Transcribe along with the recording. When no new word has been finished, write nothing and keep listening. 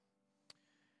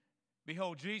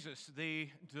Behold Jesus, the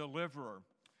deliverer,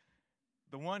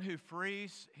 the one who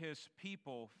frees his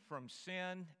people from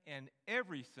sin and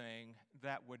everything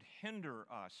that would hinder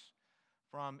us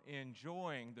from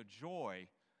enjoying the joy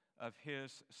of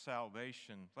his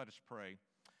salvation. Let us pray.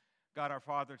 God our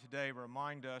Father, today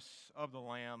remind us of the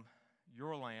Lamb,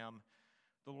 your Lamb,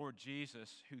 the Lord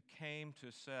Jesus, who came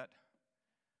to set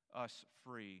us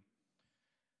free.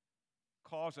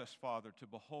 Cause us, Father, to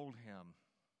behold him,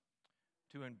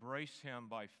 to embrace him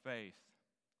by faith,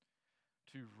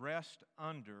 to rest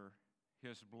under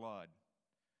his blood.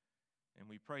 And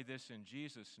we pray this in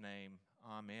Jesus' name,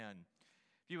 amen.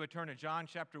 If you would turn to John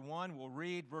chapter 1, we'll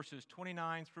read verses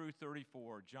 29 through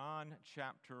 34. John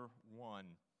chapter 1,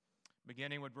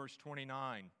 beginning with verse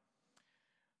 29.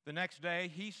 The next day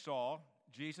he saw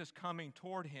Jesus coming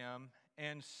toward him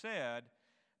and said,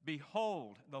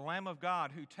 "Behold, the Lamb of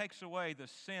God who takes away the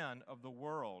sin of the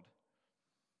world.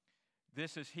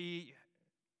 This is he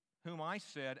whom I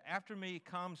said, after me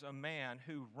comes a man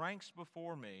who ranks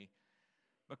before me,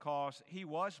 because he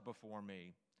was before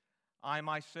me. I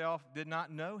myself did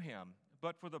not know him,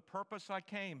 but for the purpose I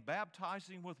came,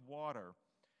 baptizing with water,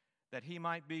 that he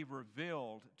might be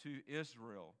revealed to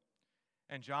Israel.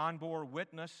 And John bore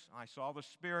witness. I saw the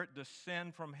Spirit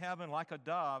descend from heaven like a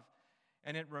dove,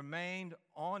 and it remained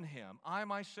on him. I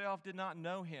myself did not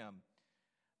know him,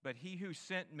 but he who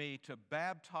sent me to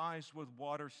baptize with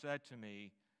water said to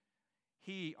me,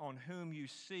 he on whom you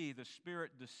see the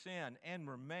Spirit descend and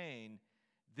remain,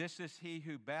 this is he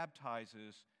who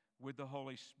baptizes with the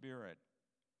Holy Spirit.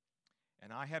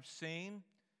 And I have seen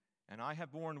and I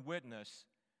have borne witness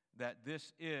that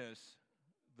this is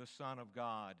the Son of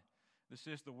God." This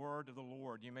is the word of the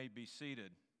Lord. You may be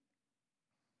seated.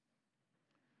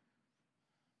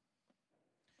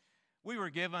 We were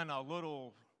given a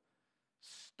little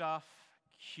stuffed,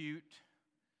 cute,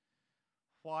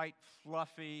 white,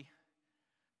 fluffy,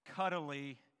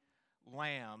 cuddly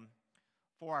lamb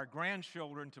for our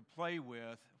grandchildren to play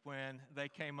with when they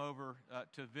came over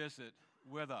to visit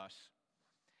with us.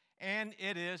 And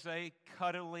it is a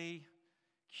cuddly,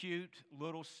 cute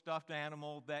little stuffed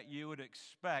animal that you would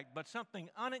expect. But something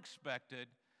unexpected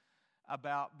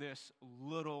about this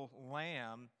little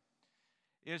lamb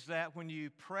is that when you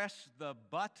press the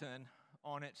button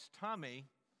on its tummy,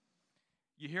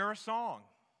 you hear a song.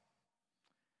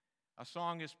 A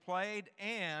song is played,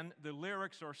 and the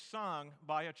lyrics are sung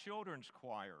by a children's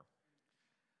choir.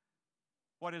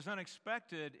 What is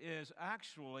unexpected is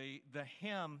actually the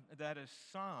hymn that is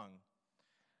sung,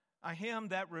 a hymn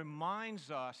that reminds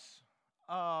us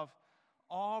of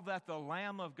all that the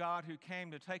Lamb of God who came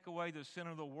to take away the sin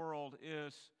of the world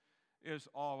is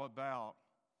all about.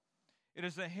 It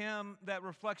is a hymn that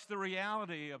reflects the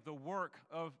reality of the work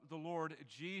of the Lord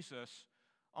Jesus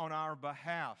on our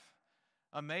behalf.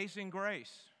 Amazing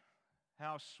grace,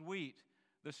 how sweet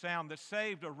the sound that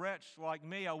saved a wretch like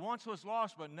me. I once was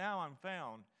lost, but now I'm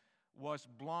found, was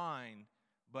blind,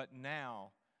 but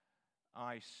now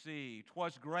I see.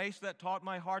 'Twas grace that taught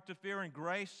my heart to fear, and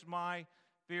grace my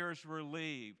fears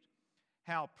relieved.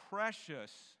 How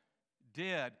precious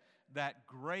did that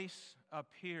grace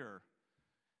appear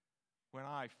when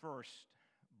I first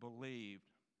believed.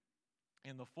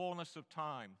 In the fullness of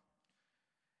time,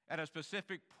 at a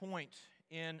specific point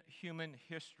in human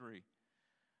history,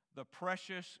 the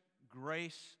precious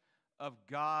grace of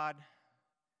God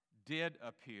did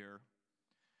appear.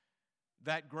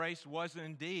 That grace was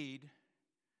indeed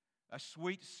a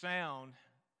sweet sound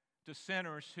to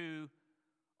sinners who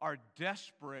are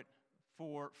desperate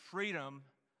for freedom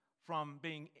from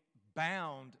being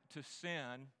bound to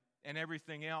sin and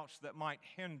everything else that might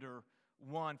hinder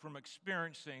one from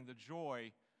experiencing the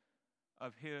joy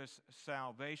of his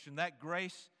salvation. That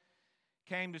grace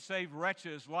came to save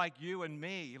wretches like you and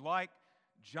me, like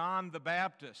John the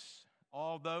Baptist,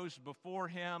 all those before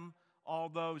him, all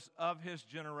those of his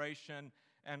generation,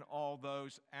 and all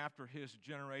those after his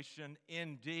generation.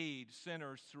 Indeed,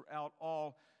 sinners throughout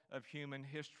all of human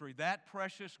history. That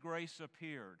precious grace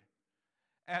appeared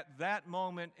at that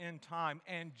moment in time,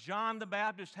 and John the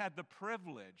Baptist had the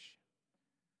privilege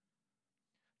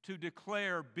to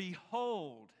declare,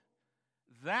 "Behold,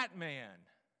 that man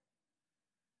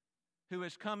who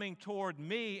is coming toward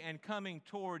me and coming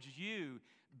towards you.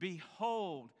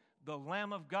 Behold, the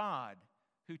Lamb of God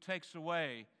who takes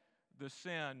away the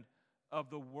sin of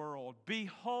the world.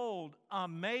 Behold,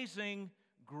 amazing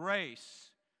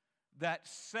grace that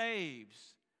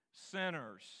saves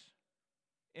sinners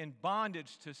in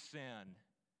bondage to sin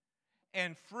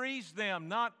and frees them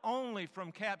not only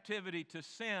from captivity to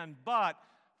sin, but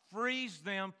frees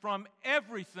them from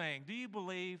everything. Do you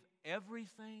believe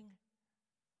everything?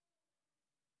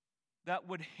 that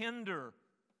would hinder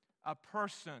a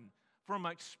person from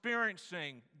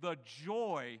experiencing the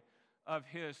joy of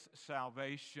his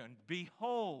salvation.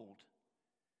 Behold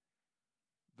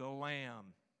the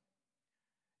Lamb.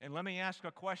 And let me ask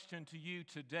a question to you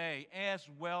today, as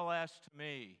well as to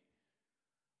me.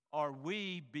 Are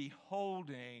we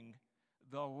beholding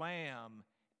the Lamb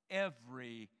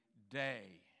every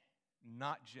day,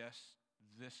 not just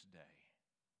this day?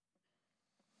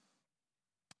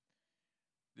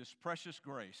 This precious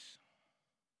grace.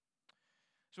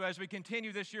 So as we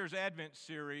continue this year's Advent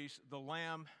series, The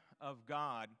Lamb of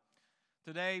God,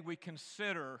 today we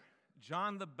consider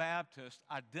John the Baptist's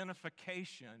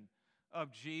identification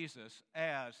of Jesus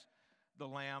as the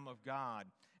Lamb of God.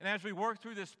 And as we work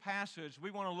through this passage,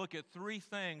 we want to look at three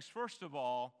things. First of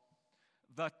all,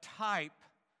 the type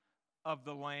of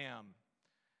the Lamb.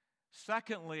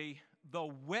 Secondly, the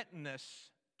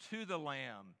witness to the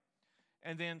Lamb.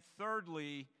 And then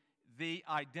thirdly, the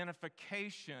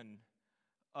identification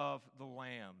of the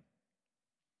Lamb.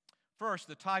 First,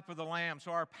 the type of the Lamb.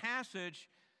 So our passage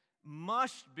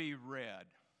must be read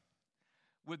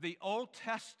with the Old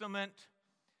Testament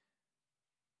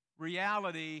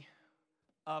reality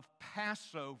of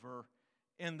Passover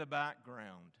in the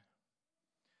background.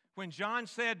 When John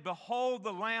said, "Behold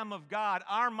the Lamb of God,"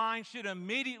 our mind should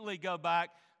immediately go back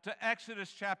to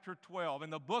Exodus chapter 12 in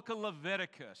the book of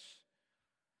Leviticus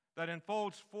that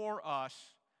unfolds for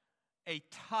us a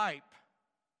type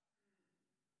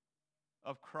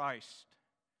of Christ,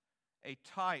 a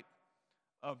type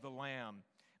of the Lamb.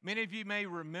 Many of you may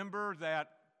remember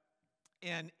that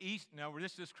in Easter, now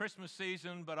this is Christmas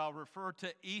season, but I'll refer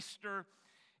to Easter.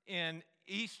 In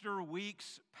Easter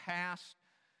weeks past,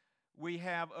 we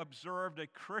have observed a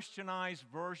Christianized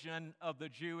version of the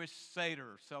Jewish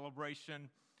Seder, celebration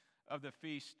of the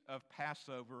Feast of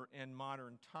Passover in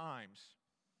modern times.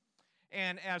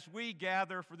 And as we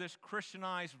gather for this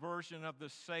Christianized version of the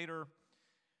Seder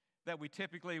that we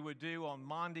typically would do on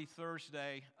Maundy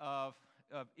Thursday of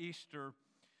Easter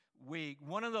week,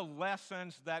 one of the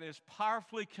lessons that is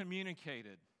powerfully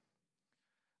communicated,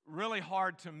 really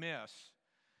hard to miss,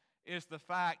 is the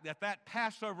fact that that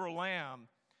Passover lamb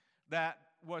that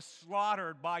was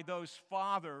slaughtered by those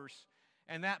fathers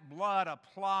and that blood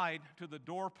applied to the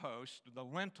doorpost, the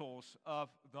lintels of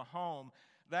the home,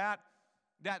 that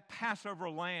Passover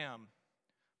lamb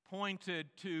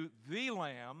pointed to the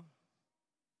Lamb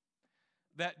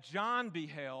that John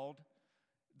beheld,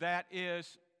 that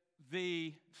is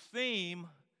the theme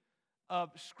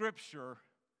of Scripture,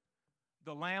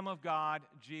 the Lamb of God,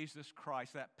 Jesus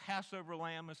Christ. That Passover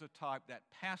lamb is a type. That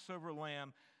Passover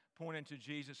lamb pointed to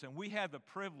Jesus. And we had the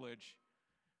privilege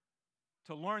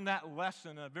to learn that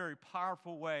lesson in a very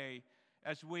powerful way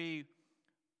as we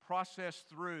process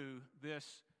through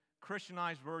this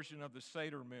Christianized version of the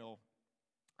Seder meal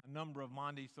a number of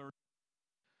Maundy Thursdays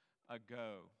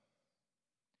ago.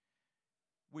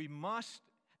 We must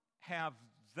have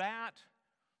that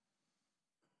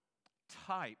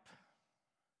type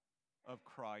of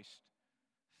Christ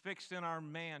fixed in our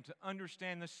man to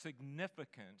understand the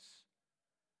significance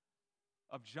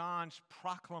of John's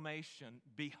proclamation,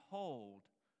 "Behold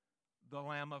the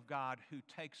Lamb of God who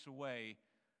takes away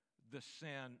the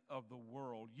sin of the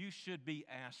world." You should be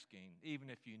asking, even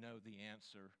if you know the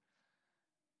answer.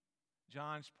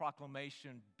 John's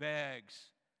proclamation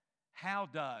begs, how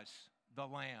does the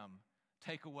Lamb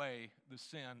take away the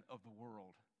sin of the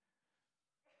world?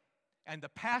 And the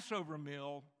Passover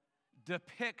meal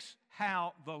depicts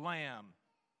how the Lamb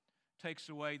takes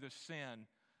away the sin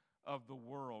of the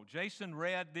world. Jason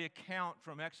read the account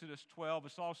from Exodus 12.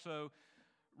 It's also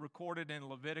recorded in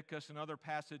Leviticus and other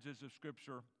passages of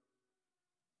Scripture.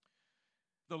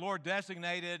 The Lord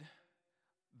designated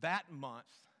that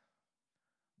month,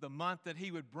 the month that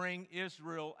He would bring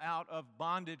Israel out of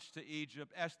bondage to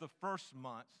Egypt, as the first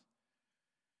month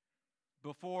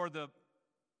before the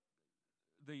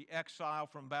exile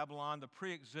from Babylon, the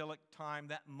pre-exilic time.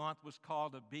 That month was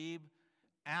called Abib.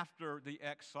 After the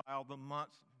exile, the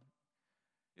month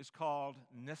is called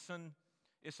Nisan.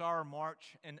 It's our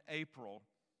March and April.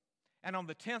 And on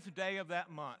the 10th day of that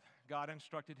month, God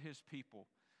instructed His people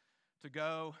to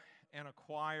go and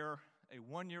acquire a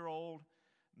 1-year-old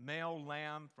male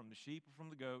lamb from the sheep or from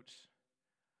the goats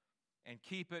and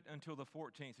keep it until the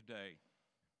 14th day.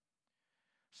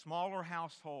 Smaller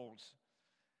households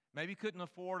maybe couldn't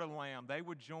afford a lamb. They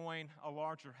would join a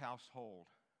larger household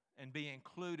and be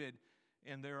included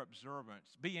in their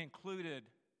observance, be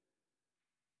included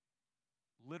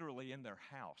literally in their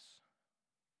house.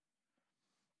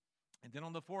 And then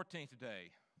on the 14th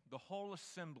day, the whole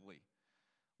assembly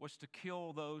was to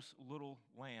kill those little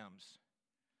lambs.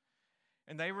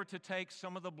 And they were to take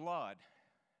some of the blood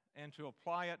and to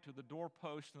apply it to the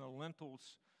doorposts and the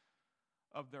lintels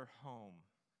of their home.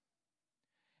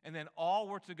 And then all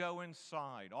were to go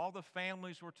inside. All the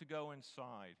families were to go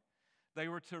inside. They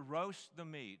were to roast the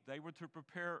meat. They were to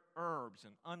prepare herbs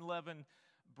and unleavened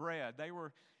bread. They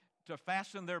were to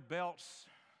fasten their belts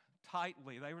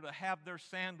tightly. They were to have their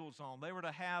sandals on. They were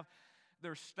to have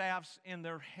their staffs in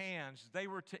their hands. They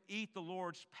were to eat the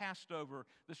Lord's Passover.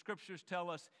 The Scriptures tell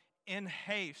us, in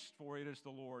haste, for it is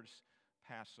the Lord's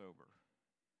Passover.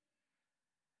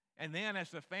 And then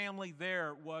as the family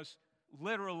there was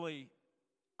literally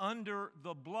under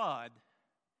the blood,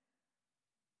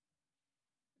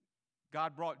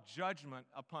 God brought judgment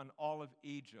upon all of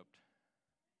Egypt.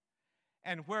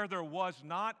 And where there was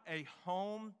not a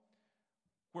home,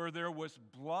 where there was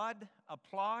blood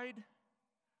applied,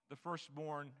 the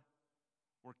firstborn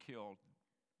were killed,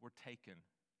 were taken,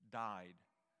 died.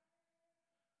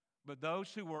 But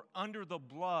those who were under the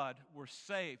blood were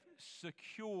safe,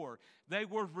 secure. They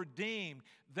were redeemed.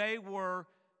 They were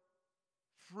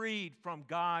freed from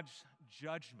God's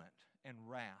judgment and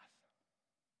wrath.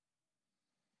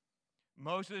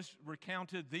 Moses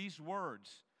recounted these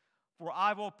words, "For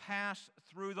I will pass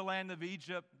through the land of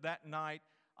Egypt that night.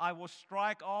 I will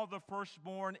strike all the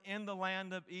firstborn in the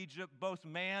land of Egypt, both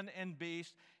man and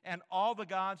beast, and all the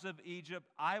gods of Egypt.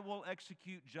 I will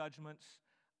execute judgments.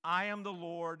 I am the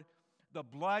Lord. The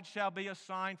blood shall be a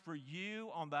sign for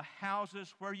you on the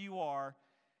houses where you are.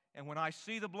 And when I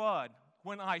see the blood,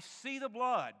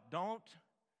 don't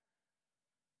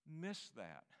miss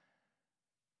that."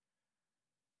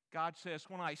 God says,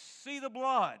 when I see the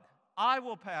blood, I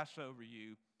will pass over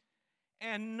you,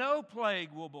 and no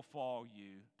plague will befall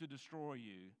you to destroy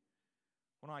you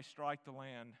when I strike the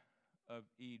land of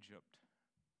Egypt.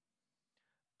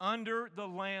 Under the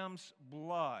Lamb's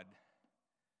blood,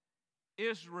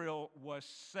 Israel was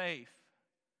safe,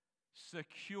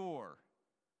 secure,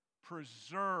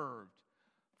 preserved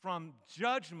from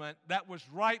judgment that was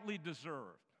rightly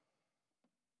deserved.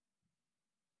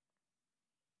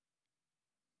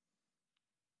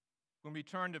 When we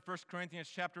turn to 1 Corinthians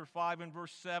chapter 5 and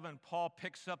verse 7, Paul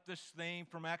picks up this theme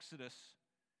from Exodus.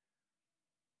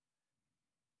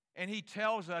 And he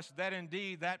tells us that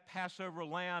indeed that Passover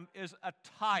lamb is a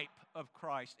type of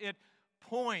Christ. It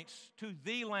points to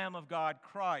the Lamb of God,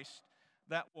 Christ,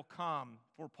 that will come.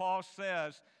 For Paul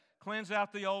says, "Cleanse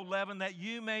out the old leaven, that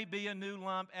you may be a new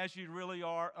lump as you really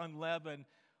are, unleavened.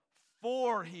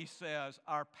 For," he says,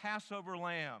 "our Passover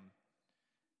lamb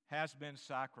has been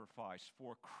sacrificed."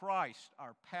 For Christ,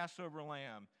 our Passover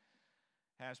lamb,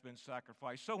 has been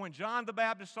sacrificed. So when John the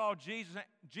Baptist saw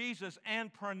Jesus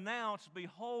and pronounced,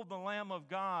 "Behold the Lamb of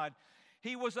God,"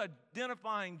 he was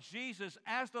identifying Jesus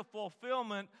as the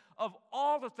fulfillment of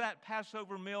all that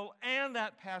Passover meal and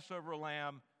that Passover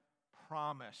lamb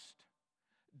promised.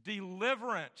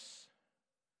 Deliverance,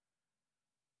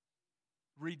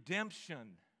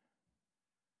 redemption,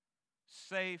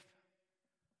 safe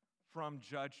from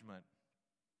judgment.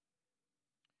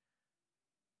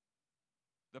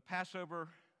 The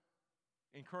Passover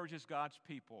encourages God's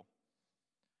people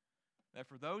that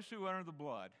for those who are under the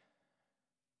blood,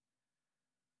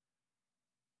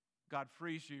 God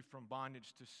frees you from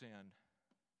bondage to sin.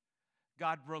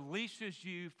 God releases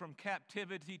you from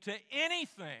captivity to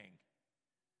anything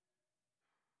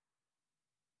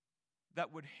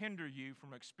that would hinder you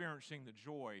from experiencing the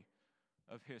joy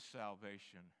of His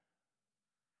salvation.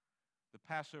 The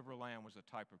Passover lamb was a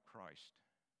type of Christ.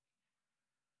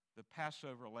 The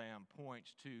Passover lamb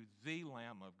points to the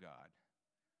Lamb of God,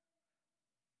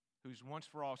 whose once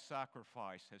for all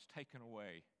sacrifice has taken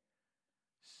away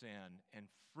sin and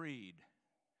freed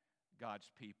God's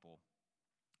people.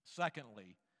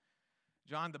 Secondly,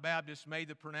 John the Baptist made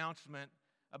the pronouncement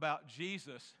about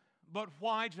Jesus, but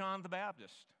why John the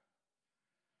Baptist?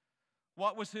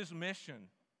 What was his mission?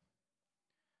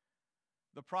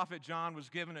 The prophet John was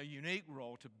given a unique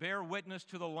role to bear witness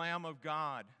to the Lamb of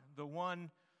God, the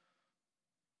one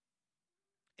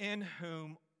in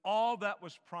whom all that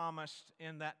was promised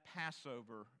in that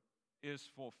Passover is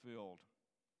fulfilled.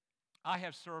 I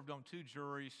have served on 2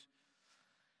 juries,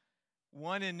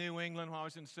 one in New England when I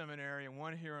was in seminary and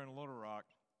one here in Little Rock.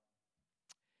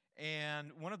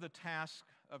 And one of the tasks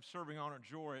of serving on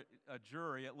a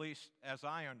jury, at least as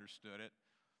I understood it,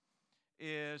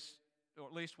 is, or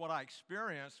at least what I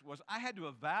experienced, was I had to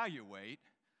evaluate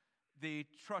the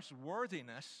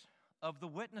trustworthiness of the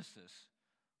witnesses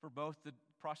for both the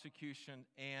prosecution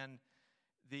and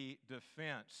the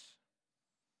defense.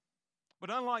 But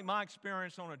unlike my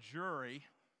experience on a jury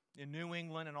in New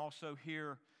England and also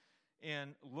here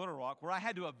in Little Rock, where I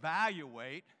had to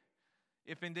evaluate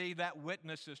if indeed that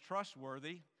witness is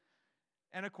trustworthy.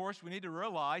 And of course, we need to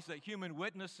realize that human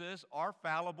witnesses are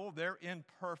fallible, they're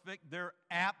imperfect, they're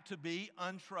apt to be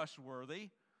untrustworthy.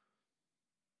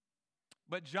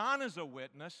 But John is a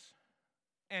witness,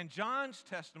 and John's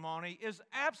testimony is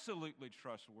absolutely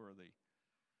trustworthy.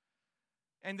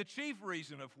 And the chief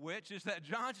reason of which is that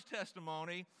John's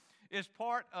testimony is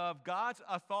part of God's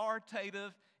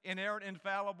authoritative, inerrant,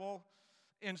 infallible,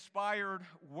 inspired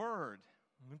word.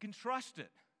 We can trust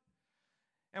it.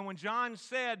 And when John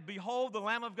said, "Behold the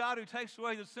Lamb of God who takes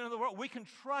away the sin of the world," we can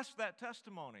trust that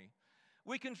testimony.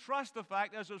 We can trust the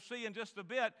fact, as we'll see in just a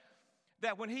bit,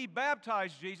 that when he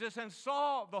baptized Jesus and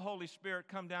saw the Holy Spirit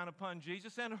come down upon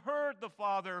Jesus and heard the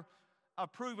Father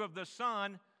approve of the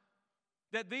Son,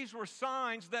 that these were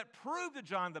signs that proved to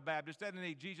John the Baptist that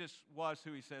indeed Jesus was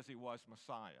who he says he was,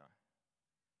 Messiah.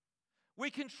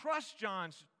 We can trust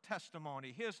John's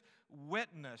testimony, his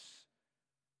witness.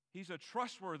 He's a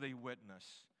trustworthy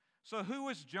witness. So who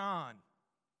is John?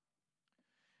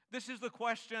 This is the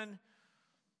question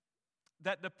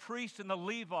that the priests and the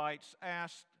Levites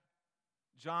asked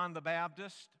John the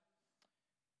Baptist.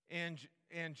 In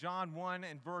John 1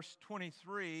 and verse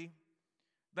 23,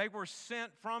 they were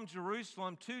sent from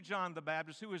Jerusalem to John the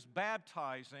Baptist, who was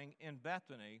baptizing in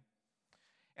Bethany.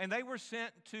 And they were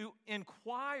sent to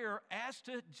inquire as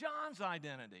to John's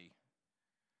identity.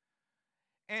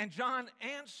 And John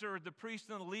answered the priests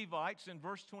and the Levites in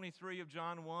verse 23 of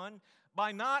John 1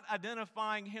 by not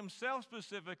identifying himself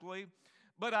specifically,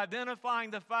 but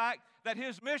identifying the fact that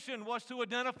his mission was to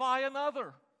identify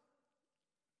another.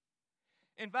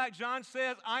 In fact, John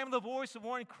says, "I am the voice of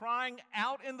one crying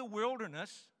out in the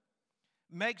wilderness,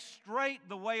 make straight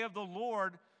the way of the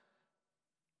Lord,"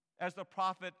 as the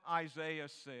prophet Isaiah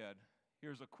said.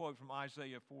 Here's a quote from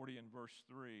Isaiah 40 and verse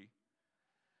 3.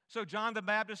 So John the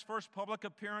Baptist's first public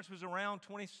appearance was around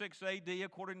 26 AD,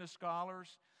 according to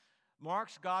scholars.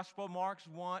 Mark's Gospel, Mark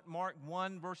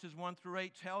 1, verses 1 through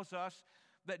 8, tells us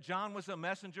that John was a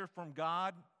messenger from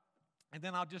God. And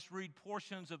then I'll just read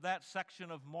portions of that section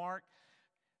of Mark.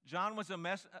 John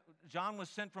was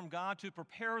sent from God to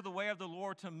prepare the way of the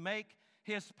Lord, to make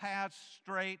his paths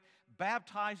straight,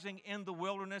 baptizing in the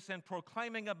wilderness and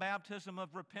proclaiming a baptism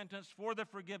of repentance for the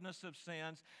forgiveness of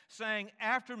sins, saying,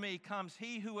 "After me comes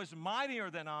he who is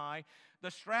mightier than I, the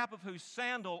strap of whose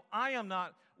sandal I am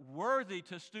not worthy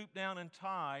to stoop down and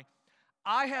tie.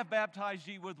 I have baptized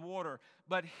you with water,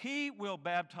 but he will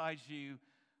baptize you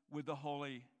with the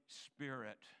Holy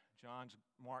Spirit."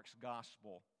 Mark's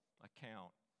Gospel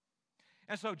account.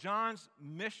 And so John's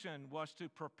mission was to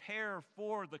prepare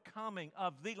for the coming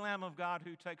of the Lamb of God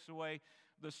who takes away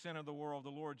the sin of the world,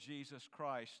 the Lord Jesus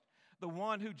Christ. The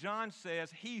one who John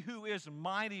says, "He who is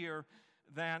mightier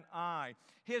than I."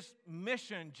 His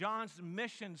mission, John's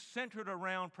mission, centered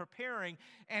around preparing,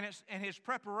 and his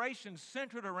preparation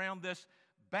centered around this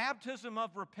baptism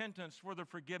of repentance for the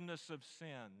forgiveness of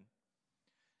sin.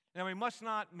 Now, we must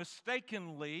not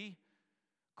mistakenly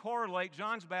correlate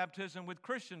John's baptism with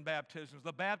Christian baptisms.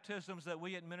 The baptisms that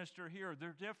we administer here,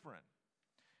 they're different.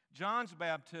 John's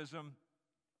baptism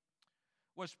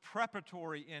was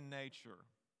preparatory in nature.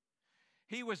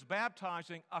 He was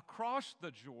baptizing across the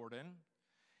Jordan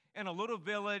in a little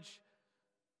village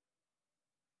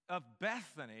of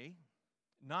Bethany,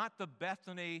 not the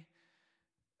Bethany,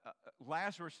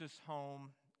 Lazarus'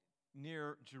 home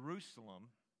near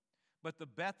Jerusalem, but the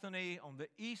Bethany on the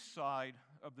east side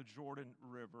of the Jordan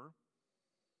River.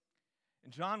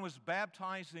 And John was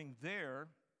baptizing there,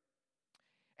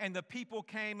 and the people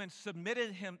came and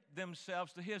submitted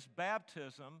themselves to his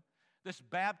baptism, this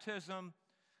baptism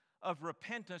of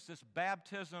repentance, this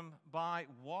baptism by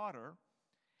water.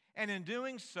 And in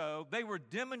doing so, they were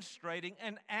demonstrating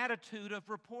an attitude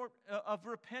of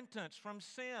repentance from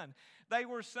sin. They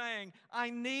were saying,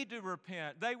 "I need to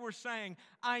repent." They were saying,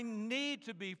 "I need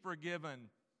to be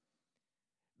forgiven."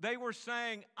 They were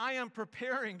saying, "I am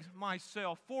preparing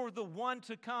myself for the one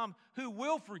to come who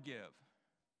will forgive,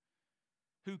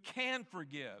 who can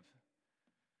forgive,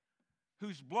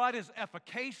 whose blood is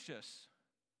efficacious,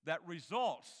 that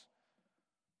results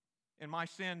in my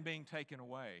sin being taken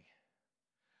away."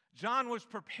 John was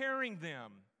preparing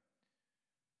them,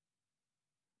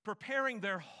 preparing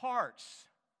their hearts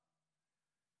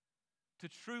to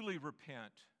truly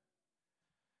repent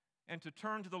and to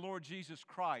turn to the Lord Jesus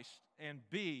Christ and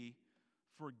be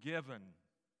forgiven.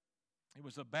 It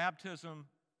was a baptism,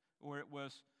 or it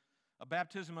was a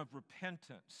baptism of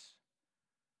repentance,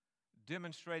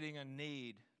 demonstrating a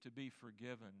need to be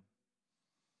forgiven.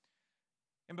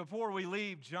 And before we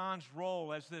leave John's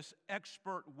role as this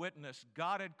expert witness,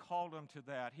 God had called him to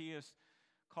that. He has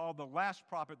called the last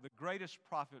prophet, the greatest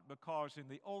prophet, because in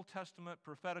the Old Testament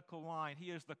prophetical line,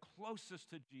 he is the closest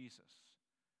to Jesus,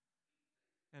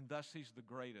 and thus he's the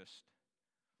greatest.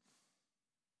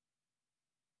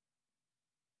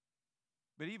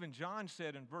 But even John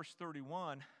said in verse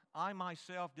 31, I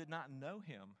myself did not know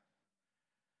him,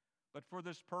 but for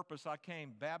this purpose I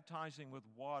came baptizing with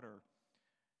water,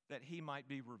 that he might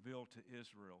be revealed to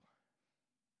Israel.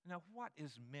 Now, what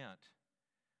is meant?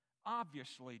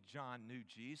 Obviously, John knew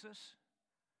Jesus.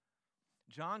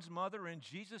 John's mother and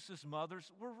Jesus'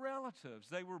 mothers were relatives.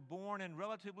 They were born in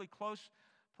relatively close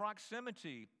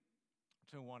proximity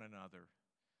to one another.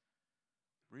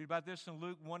 Read about this in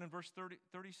Luke 1 and verse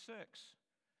 36.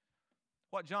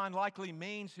 What John likely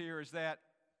means here is that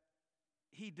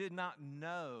he did not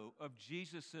know of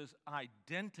Jesus'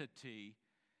 identity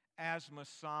as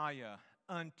Messiah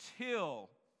until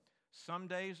some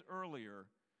days earlier,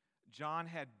 John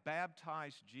had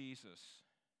baptized Jesus,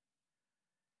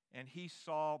 and he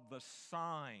saw the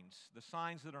signs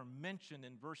that are mentioned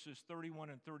in verses 31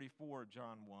 and 34 of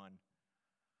John 1.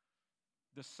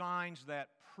 The signs that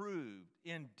proved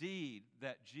indeed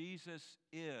that Jesus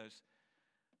is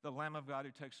the Lamb of God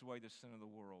who takes away the sin of the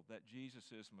world, that Jesus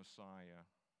is Messiah.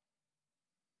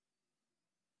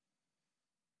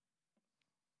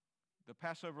 The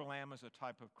Passover lamb is a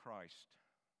type of Christ.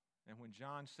 And when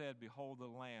John said, behold the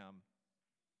Lamb,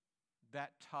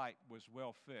 that type was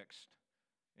well fixed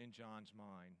in John's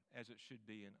mind, as it should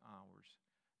be in ours.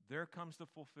 There comes the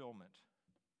fulfillment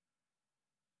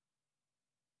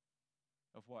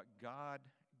of what God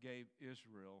gave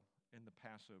Israel in the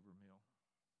Passover meal.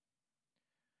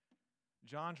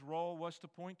 John's role was to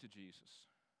point to Jesus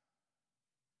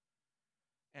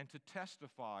and to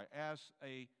testify as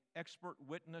an expert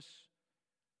witness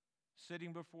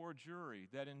sitting before a jury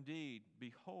that indeed,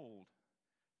 behold,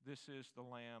 this is the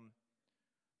Lamb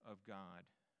of God.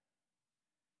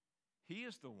 He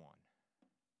is the one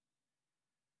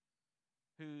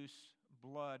whose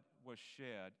blood was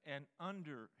shed and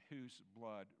under whose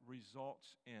blood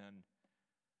results in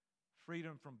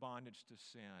freedom from bondage to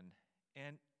sin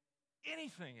and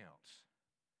anything else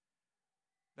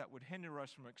that would hinder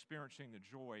us from experiencing the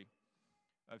joy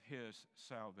of his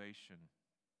salvation.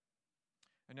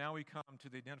 And now we come to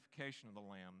the identification of the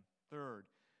Lamb. Third,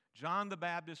 John the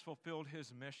Baptist fulfilled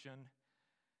his mission,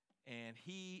 and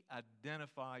he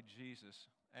identified Jesus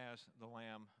as the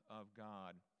Lamb of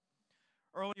God.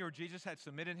 Earlier, Jesus had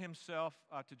submitted himself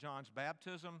to John's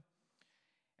baptism,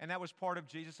 and that was part of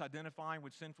Jesus identifying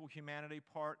with sinful humanity,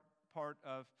 part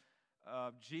of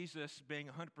Jesus being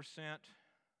 100%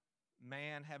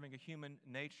 man, having a human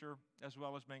nature, as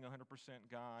well as being 100%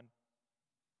 God.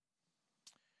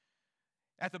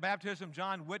 At the baptism,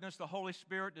 John witnessed the Holy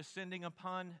Spirit descending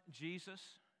upon Jesus.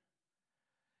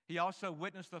 He also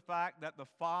witnessed the fact that the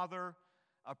Father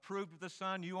approved of the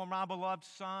Son. You are my beloved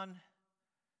Son.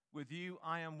 With you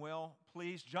I am well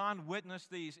pleased. John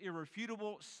witnessed these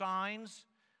irrefutable signs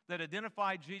that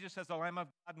identified Jesus as the Lamb of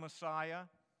God, Messiah.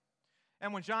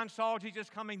 And when John saw Jesus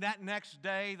coming that next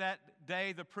day,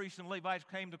 the priests and Levites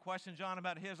came to question John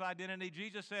about his identity.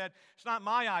 Jesus said, it's not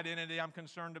my identity I'm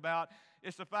concerned about.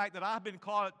 It's the fact that I've been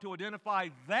called to identify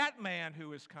that man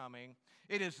who is coming.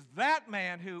 It is that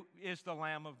man who is the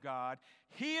Lamb of God.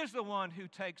 He is the one who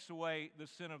takes away the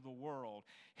sin of the world.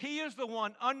 He is the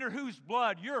one under whose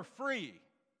blood you're free.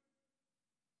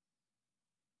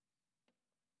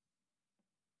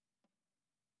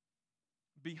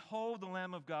 Behold the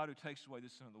Lamb of God who takes away the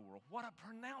sin of the world. What a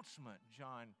pronouncement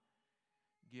John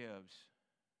gives.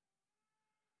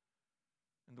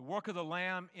 And the work of the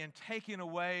Lamb in taking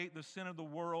away the sin of the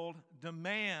world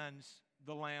demands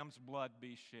the Lamb's blood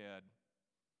be shed.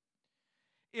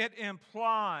 It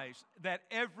implies that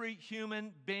every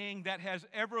human being that has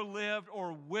ever lived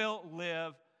or will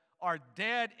live are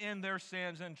dead in their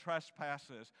sins and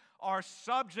trespasses, are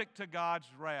subject to God's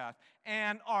wrath,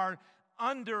 and are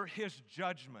under His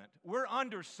judgment. We're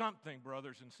under something,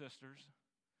 brothers and sisters.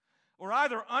 We're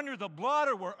either under the blood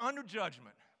or we're under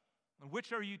judgment. And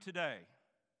which are you today?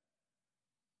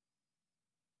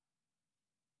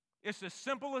 It's as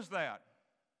simple as that.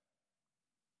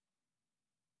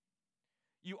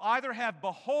 You either have,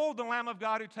 behold the Lamb of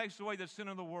God who takes away the sin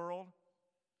of the world.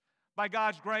 By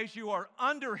God's grace, you are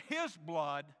under His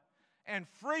blood and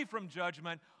free from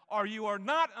judgment, or you are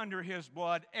not under His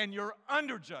blood and you're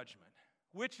under judgment.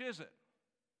 Which is it?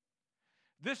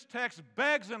 This text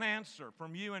begs an answer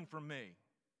from you and from me.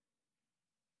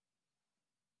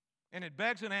 And it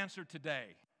begs an answer today.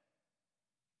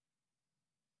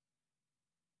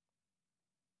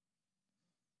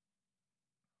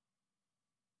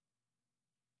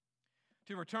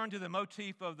 To return to the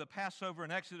motif of the Passover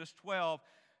in Exodus 12,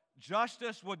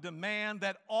 justice would demand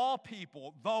that all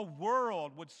people, the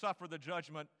world, would suffer the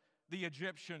judgment the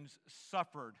Egyptians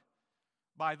suffered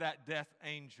by that death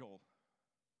angel.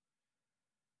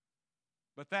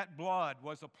 But that blood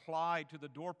was applied to the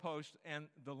doorpost and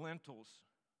the lintels.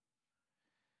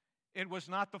 It was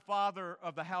not the father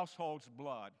of the household's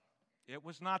blood. It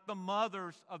was not the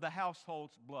mothers of the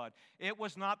household's blood. It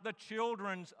was not the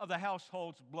children's of the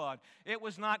household's blood. It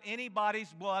was not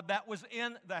anybody's blood that was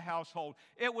in the household.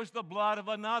 It was the blood of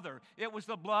another. It was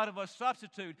the blood of a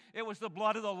substitute. It was the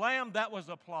blood of the lamb that was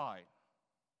applied.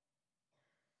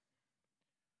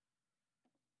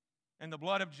 And the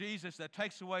blood of Jesus that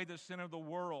takes away the sin of the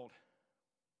world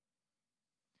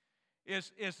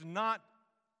is not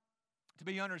to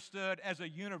be understood as a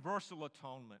universal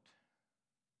atonement.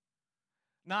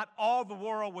 Not all the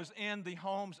world was in the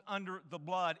homes under the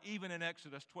blood, even in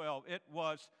Exodus 12. It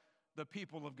was the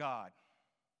people of God.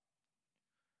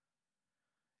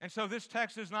 And so this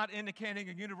text is not indicating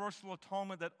a universal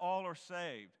atonement that all are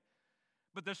saved.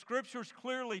 But the Scriptures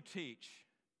clearly teach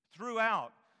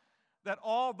throughout that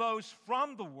all those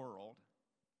from the world,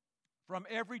 from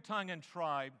every tongue and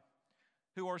tribe,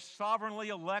 who are sovereignly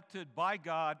elected by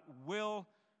God will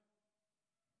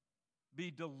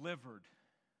be delivered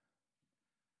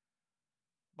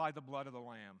by the blood of the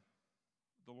Lamb,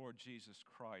 the Lord Jesus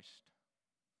Christ.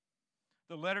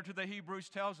 The letter to the Hebrews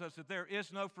tells us that there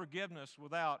is no forgiveness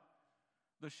without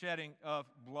the shedding of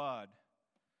blood.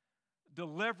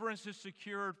 Deliverance is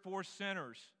secured for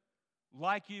sinners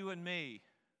like you and me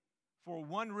for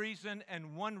one reason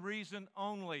and one reason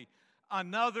only.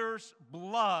 Another's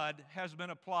blood has been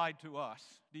applied to us.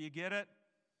 Do you get it?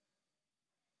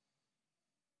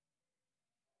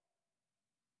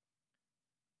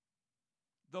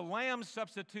 The Lamb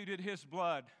substituted His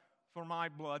blood for my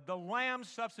blood. The Lamb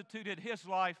substituted His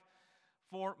life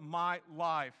for my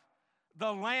life.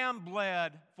 The Lamb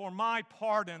bled for my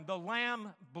pardon. The Lamb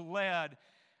bled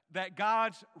that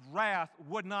God's wrath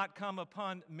would not come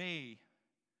upon me.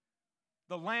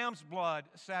 The Lamb's blood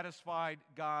satisfied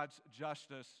God's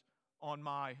justice on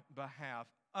my behalf.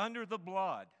 Under the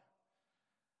blood,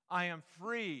 I am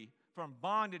free from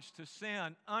bondage to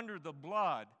sin. Under the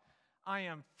blood, I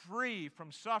am free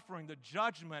from suffering the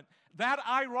judgment that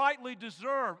I rightly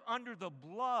deserve. Under the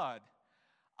blood,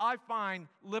 I find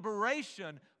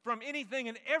liberation from anything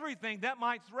and everything that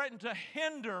might threaten to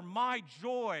hinder my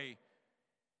joy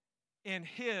in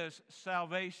His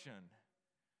salvation.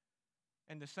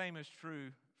 And the same is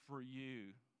true for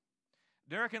you.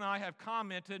 Derek and I have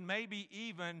commented, maybe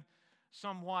even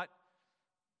somewhat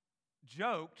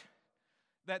joked,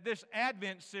 that this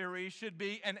Advent series should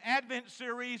be an Advent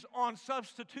series on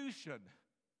substitution.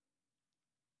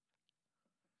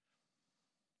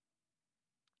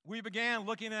 We began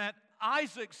looking at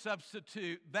Isaac's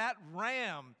substitute, that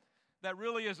ram that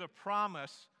really is a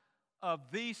promise of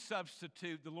the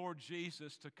substitute, the Lord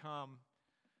Jesus, to come,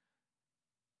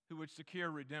 who would secure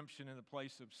redemption in the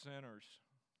place of sinners.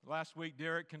 Last week,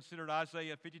 Derek considered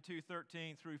Isaiah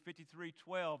 52:13 through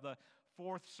 53:12, the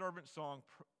fourth servant song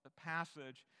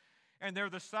passage. And they're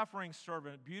the suffering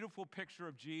servant, beautiful picture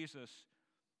of Jesus.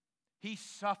 He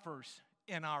suffers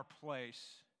in our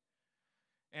place.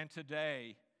 And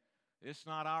today, it's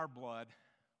not our blood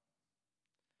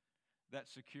that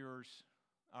secures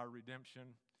our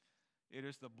redemption. It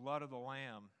is the blood of the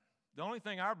Lamb. The only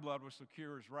thing our blood will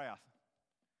secure is wrath.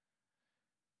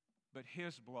 But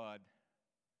His blood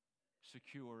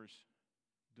secures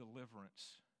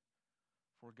deliverance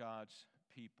for God's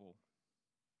people.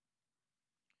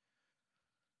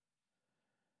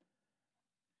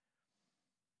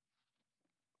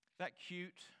 That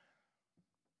cute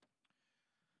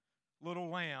little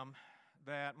lamb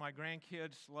that my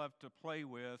grandkids love to play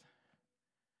with,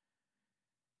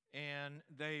 and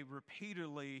they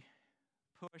repeatedly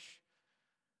push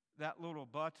that little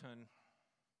button.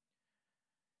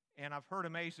 And I've heard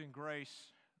Amazing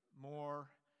Grace more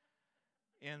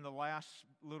in the last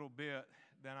little bit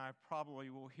than I probably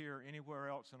will hear anywhere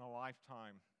else in a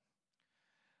lifetime.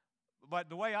 But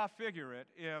the way I figure it,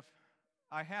 if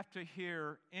I have to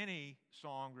hear any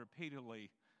song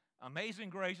repeatedly, Amazing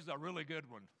Grace is a really good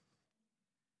one.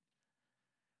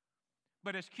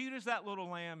 But as cute as that little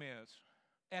lamb is,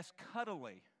 as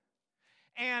cuddly,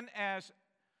 and as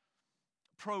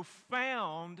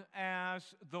profound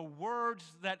as the words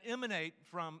that emanate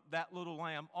from that little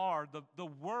lamb are, the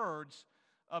words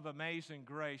of Amazing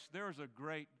Grace, there is a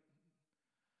great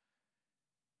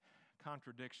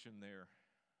contradiction there.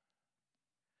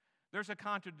 There's a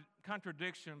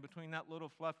contradiction between that little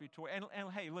fluffy toy.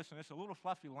 And hey, listen, it's a little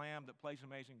fluffy lamb that plays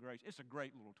Amazing Grace. It's a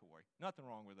great little toy. Nothing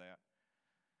wrong with that.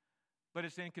 But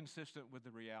it's inconsistent with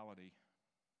the reality.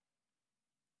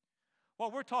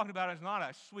 What we're talking about is not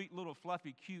a sweet little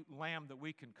fluffy cute lamb that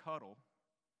we can cuddle.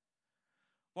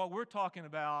 What we're talking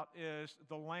about is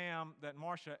the lamb that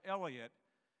Marcia Elliott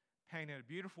painted, a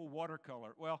beautiful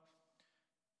watercolor. Well,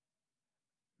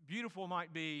 beautiful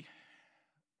might be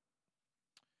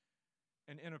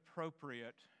an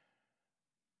inappropriate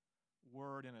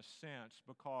word in a sense,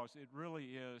 because it really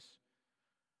is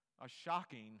a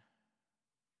shocking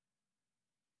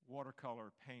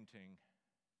watercolor painting.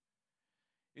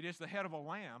 It is the head of a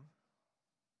lamb,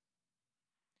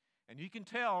 and you can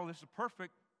tell this is a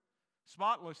perfect,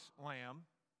 spotless lamb,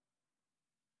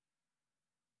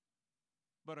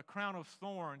 but a crown of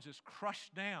thorns is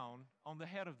crushed down on the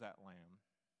head of that lamb.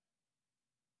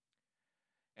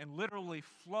 And literally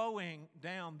flowing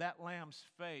down that lamb's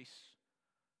face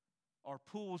are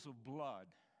pools of blood.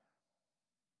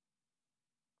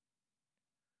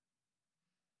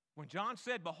 When John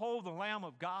said, "Behold the Lamb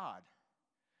of God,"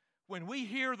 when we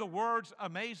hear the words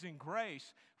 "Amazing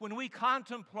Grace," when we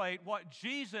contemplate what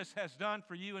Jesus has done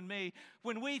for you and me,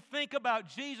 when we think about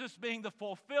Jesus being the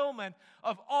fulfillment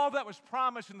of all that was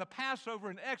promised in the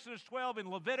Passover, in Exodus 12, in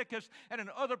Leviticus, and in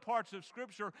other parts of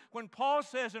Scripture, when Paul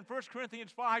says in 1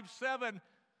 Corinthians 5:7,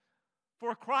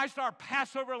 "For Christ our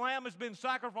Passover lamb has been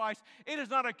sacrificed," it is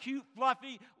not a cute,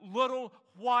 fluffy, little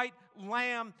white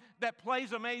lamb that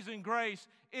plays Amazing Grace.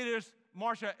 It is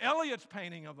Marcia Elliott's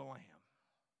painting of the lamb.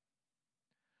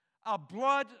 A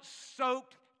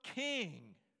blood-soaked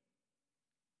king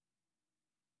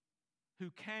who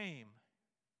came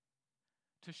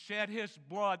to shed his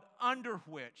blood, under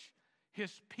which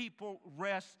his people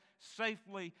rest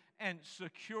safely and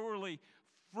securely,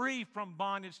 free from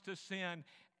bondage to sin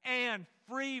and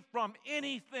free from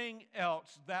anything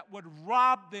else that would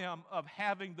rob them of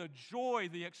having the joy,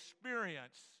 the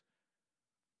experience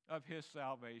of his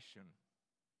salvation.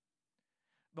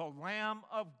 The Lamb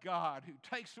of God who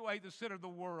takes away the sin of the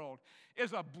world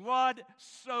is a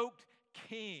blood-soaked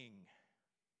king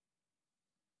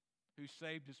who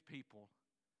saved his people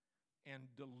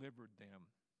and delivered them.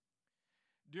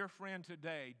 Dear friend,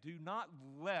 today, do not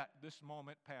let this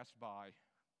moment pass by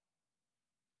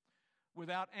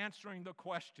without answering the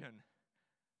question,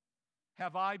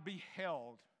 have I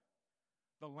beheld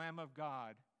the Lamb of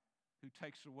God who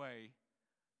takes away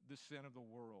the sin of the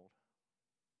world?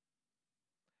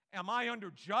 Am I under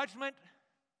judgment,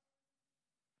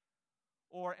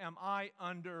 or am I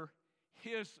under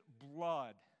his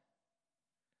blood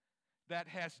that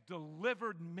has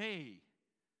delivered me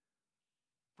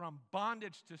from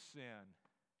bondage to sin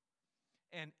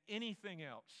and anything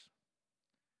else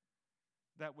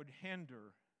that would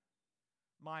hinder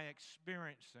my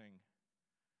experiencing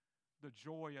the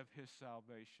joy of his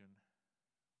salvation?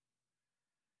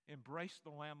 Embrace the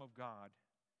Lamb of God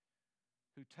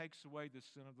who takes away the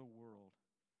sin of the world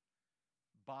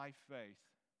by faith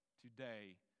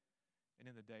today and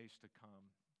in the days to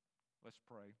come. Let's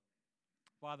pray.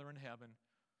 Father in heaven,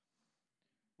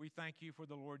 we thank you for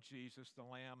the Lord Jesus, the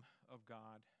Lamb of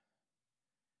God.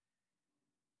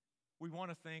 We want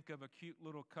to think of a cute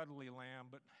little cuddly lamb,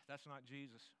 but that's not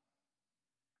Jesus.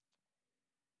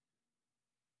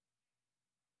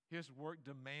 His work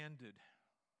demanded,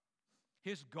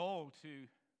 his goal to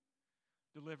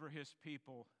deliver his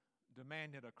people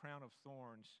demanded a crown of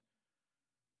thorns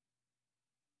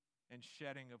and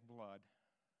shedding of blood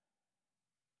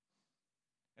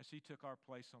as he took our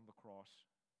place on the cross.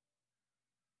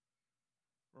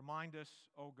 Remind us,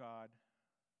 O God,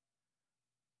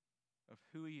 of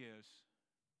who he is,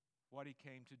 what he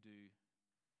came to do,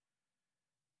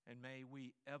 and may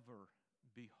we ever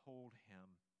behold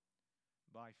him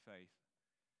by faith.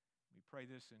 We pray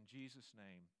this in Jesus'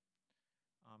 name.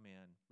 Amen.